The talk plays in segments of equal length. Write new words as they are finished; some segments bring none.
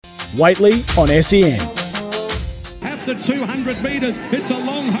Waitley on SEN. At the 200 metres, it's a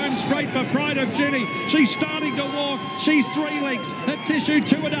long home straight for Pride of Jenni. She's starting to walk. She's 3 lengths. A tissue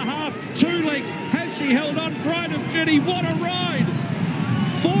 2.5. 2 lengths. Has she held on? Pride of Jenni, what a ride!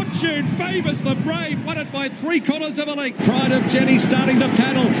 Fortune favours the brave, won it by 3/4 of a length. Pride of Jenni starting to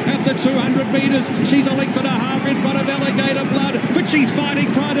paddle at the 200 metres. She's a length and a half in front of Alligator Blood, but she's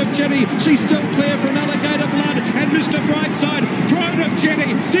fighting Pride of Jenni. She's still clear from Alligator Blood and Mr. Brightside. Pride of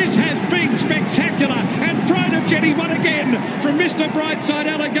Jenni, this has been spectacular, and Pride of Jenni won again from Mr. Brightside,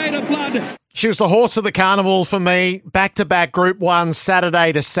 Alligator Blood. She was the horse of the carnival for me. Back-to-back Group 1,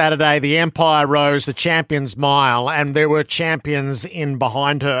 Saturday to Saturday. The Empire Rose, the Champions Mile, and there were champions in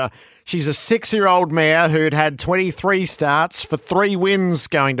behind her. She's a 6-year-old mare who'd had 23 starts for 3 wins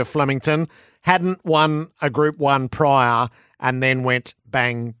going to Flemington, hadn't won a Group 1 prior, and then went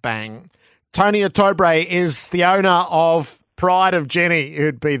bang, bang. Tony Ottobre is the owner of Pride of Jenni,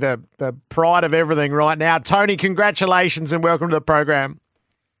 who'd be the pride of everything right now. Tony, congratulations and welcome to the program.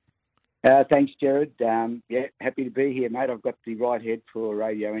 Thanks, Jared. Happy to be here, mate. I've got the right head for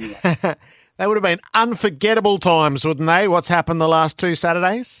radio anyway. They would have been unforgettable times, wouldn't they? What's happened the last 2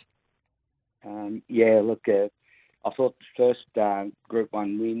 Saturdays? I thought the first Group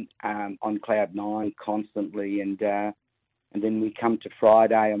 1 win on cloud 9 constantly, and then we come to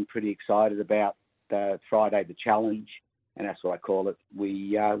Friday. I'm pretty excited about Friday, the challenge, and that's what I call it.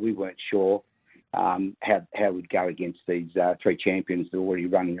 We weren't sure how we'd go against these 3 champions that are already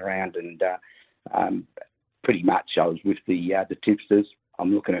running around, and pretty much I was with the tipsters.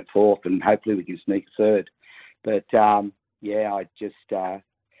 I'm looking at 4th, and hopefully we can sneak 3rd. But I just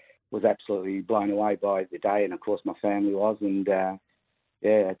was absolutely blown away by the day, and of course my family was, and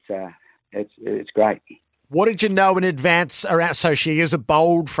it's great. What did you know in advance around? So she is a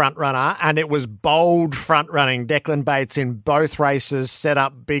bold front runner, and it was bold front running. Declan Bates in both races set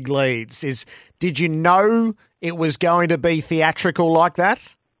up big leads. Did you know it was going to be theatrical like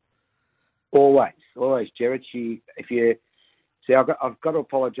that? Always, Jared. I've got to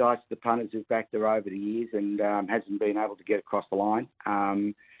apologise to the punters who've backed her over the years and hasn't been able to get across the line.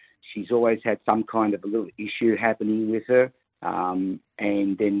 She's always had some kind of a little issue happening with her, and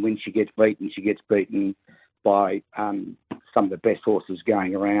then when she gets beaten by some of the best horses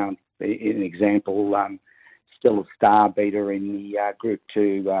going around. An example, Stella Star beat her in the Group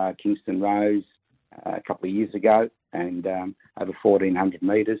 2 Kingston Rose a couple of years ago, and over 1,400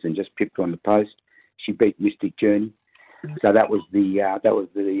 metres, and just pipped her on the post. She beat Mystic Journey. So that was the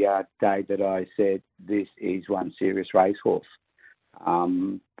day that I said, this is one serious racehorse.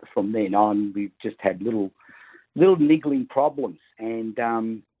 From then on, we've just had little niggling problems, and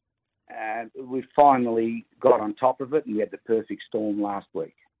we finally got on top of it, and we had the perfect storm last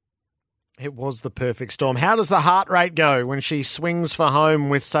week. It was the perfect storm. How does the heart rate go when she swings for home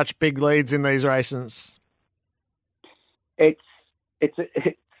with such big leads in these races?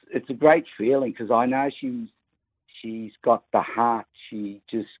 It's a great feeling, because I know she's got the heart. She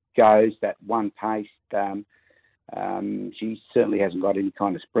just goes that one pace. She certainly hasn't got any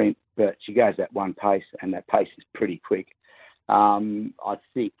kind of sprint, but she goes that one pace, and that pace is pretty quick. I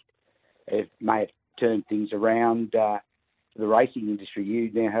think it may have turned things around for the racing industry. You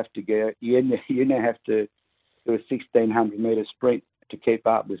now have to do a 1,600 metre sprint to keep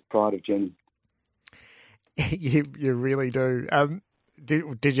up with Pride of Jenni. You really do.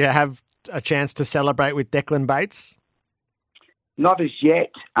 Did you have a chance to celebrate with Declan Bates? Not as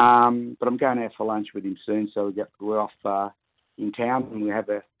yet, but I'm going out for lunch with him soon. So we're off in town, and we have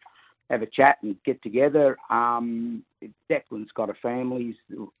a chat and get together. Declan's got a family,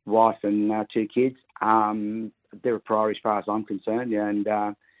 his wife and 2 kids. They're a priority as far as I'm concerned,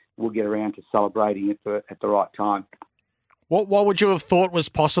 and we'll get around to celebrating it at the right time. What would you have thought was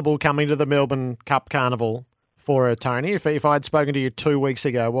possible coming to the Melbourne Cup Carnival for her, Tony? If I had spoken to you 2 weeks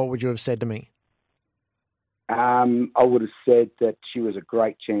ago, what would you have said to me? I would have said that she was a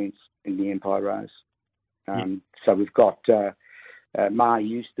great chance in the Empire Rose. So we've got Ma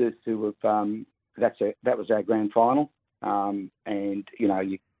Eustace, who that was our grand final, and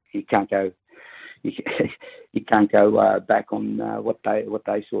you can't go back on what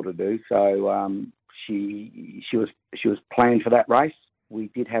they sort of do. So she was planned for that race. We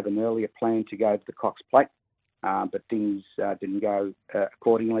did have an earlier plan to go to the Cox Plate, but things didn't go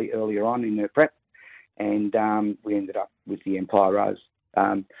accordingly earlier on in her prep. And we ended up with the Empire Rose.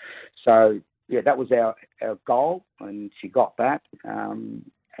 That was our goal, and she got that. That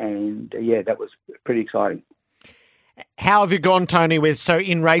was pretty exciting. How have you gone, Tony, so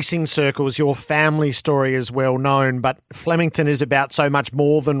in racing circles, your family story is well known, but Flemington is about so much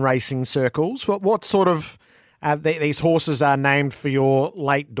more than racing circles. What sort of these horses are named for your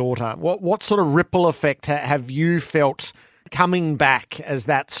late daughter. What sort of ripple effect have you felt coming back as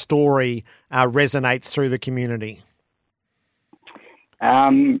that story resonates through the community?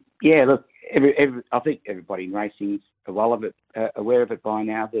 Look, I think everybody in racing's aware of it by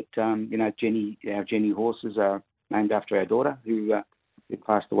now that Jenni, our Jenni horses are named after our daughter who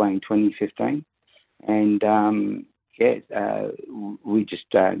passed away in 2015, and we just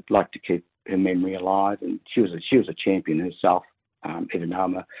like to keep her memory alive. And she was a champion herself. Even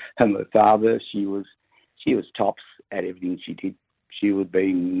though I'm her father, she was tops at everything she did. She would be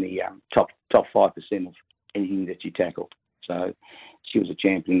in the top 5% of anything that she tackled. So she was a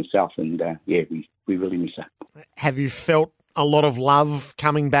champion herself, and we really miss her. Have you felt a lot of love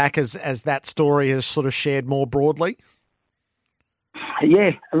coming back as that story has sort of shared more broadly?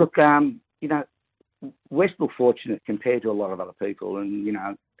 Yeah, look, we're still fortunate compared to a lot of other people, and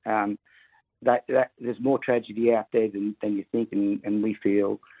that there's more tragedy out there than you think, and we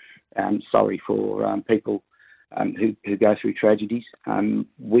feel sorry for people who go through tragedies.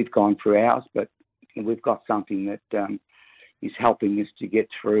 We've gone through ours, but we've got something that is helping us to get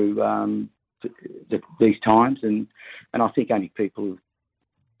through these times, and I think only people who've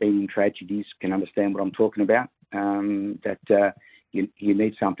been in tragedies can understand what I'm talking about. That you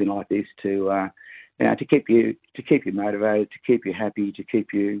need something like this to keep you motivated, to keep you happy, to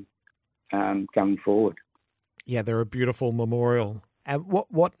keep you going forward. Yeah, they're a beautiful memorial.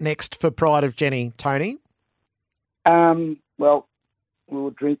 What next for Pride of Jenni, Tony? Well, we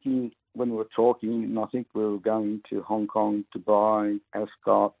were drinking when we were talking, and I think we were going to Hong Kong, Dubai,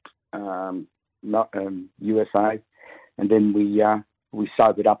 Ascot, USA, and then we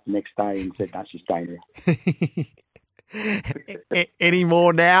sobered up the next day and said, no, she's staying there. Any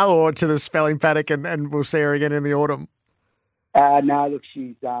more now, or to the spelling paddock, and we'll see her again in the autumn? No, look,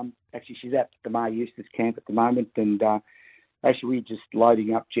 she's at the Mar Eustace camp at the moment, and we're just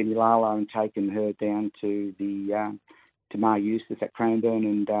loading up Jenni Lala and taking her down to the to Mar Eustace at Cranbourne,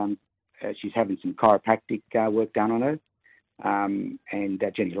 and she's having some chiropractic work done on her. And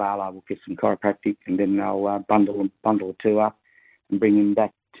Jenni Lala will get some chiropractic, and then they'll bundle the two up and bring them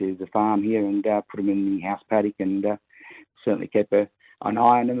back to the farm here and put them in the house paddock, and certainly keep an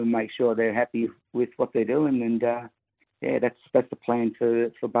eye on them and make sure they're happy with what they're doing. And that's the plan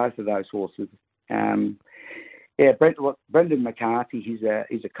for both of those horses. Brendan McCarthy, he's a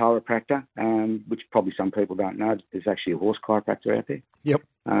chiropractor, which probably some people don't know. There's actually a horse chiropractor out there. Yep.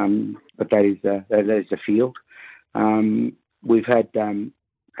 But that is a field. We've had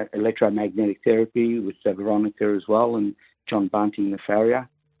electromagnetic therapy with Veronica as well, and John Bunting, the farrier.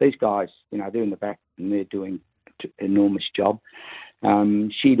 These guys, they're in the back and they're doing an enormous job.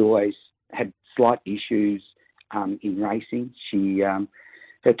 She'd always had slight issues in racing.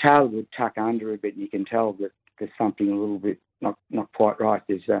 Her tail would tuck under a bit, and you can tell that there's something a little bit not quite right.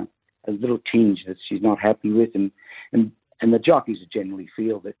 There's a little tinge that she's not happy with, and the jockeys generally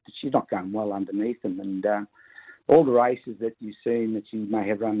feel that she's not going well underneath them. And all the races that you've seen that she may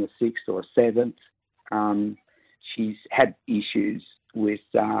have run the 6th or 7th, she's had issues with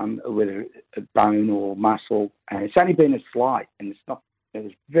whether a bone or muscle, and it's only been a slight, and it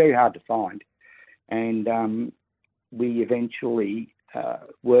was very hard to find. And we eventually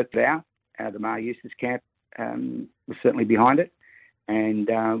worked it out. The Mar Eustace camp was certainly behind it, and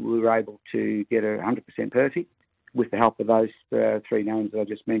we were able to get her 100% perfect with the help of those 3 names that I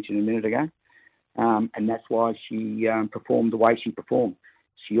just mentioned a minute ago. And that's why she performed the way she performed.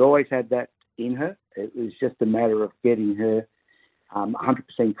 She always had that in her. It was just a matter of getting her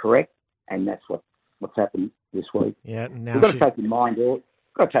 100% correct, and that's what's happened this week. Yeah, now we've got to take in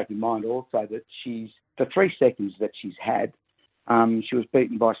mind also that the 3 seconds that she's had. She was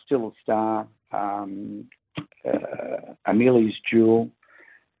beaten by Still a Star, Amelia's Jewel,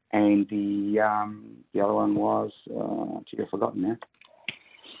 and the other one was I've forgotten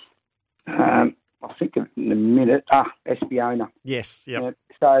now. I'll think of it in a minute. Espiona. Yes. Yep.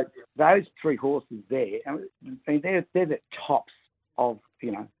 So those 3 horses there, I mean, they're the tops of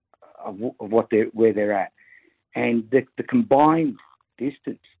where they're at, and the combined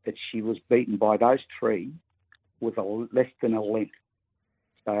distance that she was beaten by those 3 was less than a length.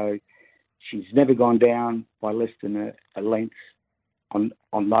 So she's never gone down by less than a length on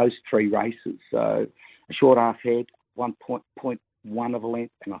those 3 races. So a short half head, 1.1 of a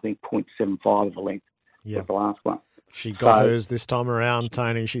length, and I think 0.75 of a length was the last one. She got hers this time around,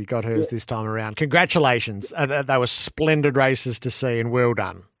 Tony. She got hers this time around. Congratulations. They were splendid races to see, and well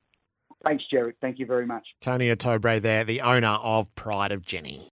done. Thanks, Jared. Thank you very much. Tony Ottobre there, the owner of Pride of Jenni.